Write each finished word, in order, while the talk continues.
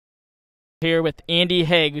Here with Andy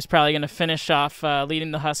Hague, who's probably going to finish off leading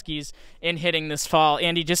the Huskies in hitting this fall.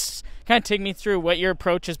 Andy, just kind of take me through what your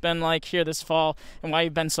approach has been like here this fall and why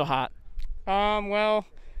you've been so hot. Well,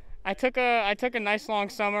 I took a nice long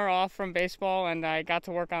summer off from baseball, and I got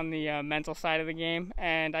to work on the mental side of the game.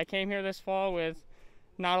 And I came here this fall with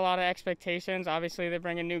not a lot of expectations. Obviously, they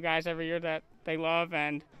bring in new guys every year that they love,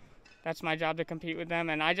 and that's my job to compete with them.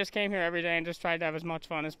 And I just came here every day and just tried to have as much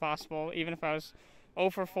fun as possible, even if I was 0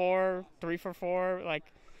 for 4, 3 for 4,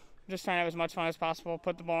 like just trying to have as much fun as possible,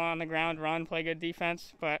 put the ball on the ground, run, play good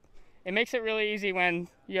defense. But it makes it really easy when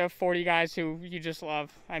you have 40 guys who you just love.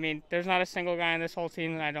 I mean, there's not a single guy on this whole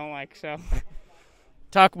team that I don't like. So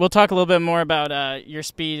We'll talk a little bit more about your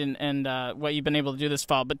speed and what you've been able to do this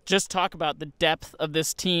fall, but just talk about the depth of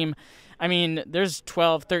this team. I mean, there's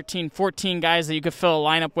 12, 13, 14 guys that you could fill a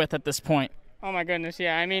lineup with at this point. Oh my goodness,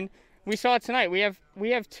 yeah. I mean, we saw it tonight. We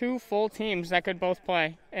have two full teams that could both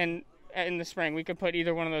play in the spring. We could put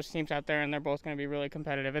either one of those teams out there, and they're both going to be really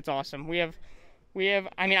competitive. It's awesome. We have.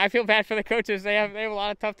 I mean, I feel bad for the coaches. They have a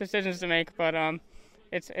lot of tough decisions to make, but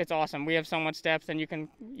it's awesome. We have so much depth, and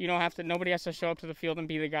nobody has to show up to the field and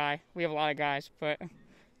be the guy. We have a lot of guys, but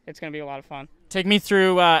it's going to be a lot of fun. Take me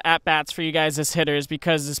through at-bats for you guys as hitters,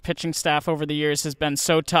 because this pitching staff over the years has been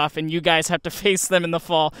so tough, and you guys have to face them in the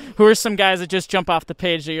fall. Who are some guys that just jump off the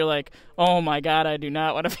page that you're like, oh, my God, I do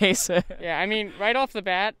not want to face it? Yeah, I mean, right off the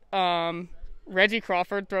bat, Reggie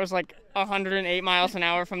Crawford throws like 108 miles an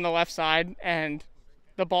hour from the left side, and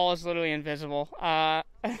the ball is literally invisible.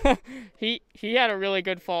 He had a really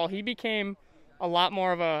good fall. He became a lot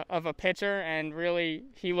more of a pitcher, and really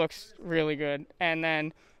he looks really good. And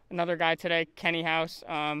then another guy today, Kenny House.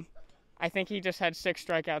 I think he just had 6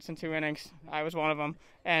 strikeouts in 2 innings. I was one of them,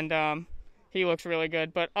 and he looks really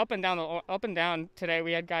good. But up and down today,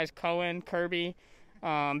 we had guys Cohen, Kirby,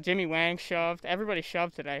 Jimmy Wang shoved. Everybody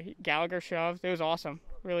shoved today. Gallagher shoved. It was awesome.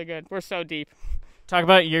 Really good. We're so deep. Talk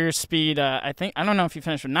about your speed. I don't know if you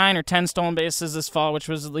finished with 9 or 10 stolen bases this fall, which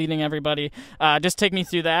was leading everybody. Just take me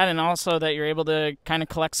through that, and also that you're able to kind of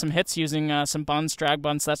collect some hits using some bunts, drag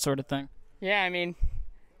bunts, that sort of thing. Yeah, I mean,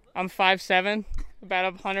 I'm 5'7",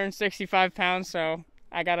 about 165 pounds, so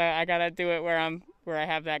I gotta do it where I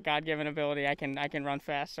have that God-given ability. I can run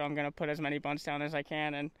fast, so I'm gonna put as many bunts down as I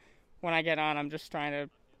can, and when I get on, I'm just trying to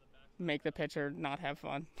make the pitcher not have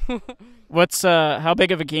fun. How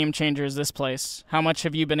big of a game changer is this place? How much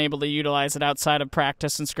have you been able to utilize it outside of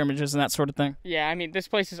practice and scrimmages and that sort of thing? Yeah, I mean, this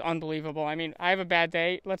place is unbelievable. I mean, I have a bad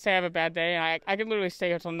day. Let's say I have a bad day, and I could literally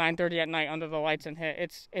stay until 9:30 at night under the lights and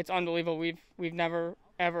hit. It's unbelievable. We've never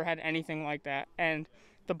ever had anything like that, and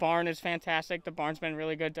the barn is fantastic. The barn's been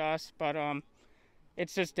really good to us, but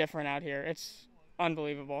it's just different out here. It's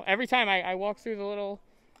unbelievable. Every time I walk through the little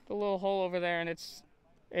hole over there, and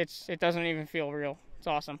it doesn't even feel real. It's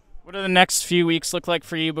awesome. What do the next few weeks look like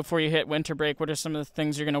for you before you hit winter break? What are some of the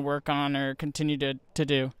things you're going to work on or continue to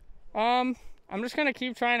do? I'm just going to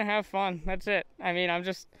keep trying to have fun. That's it. I mean, I'm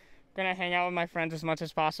just going to hang out with my friends as much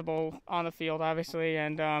as possible on the field, obviously,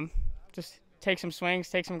 and just take some swings,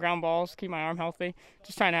 take some ground balls, keep my arm healthy.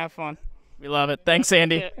 Just trying to have fun. We love it. Thanks,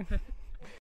 Andy.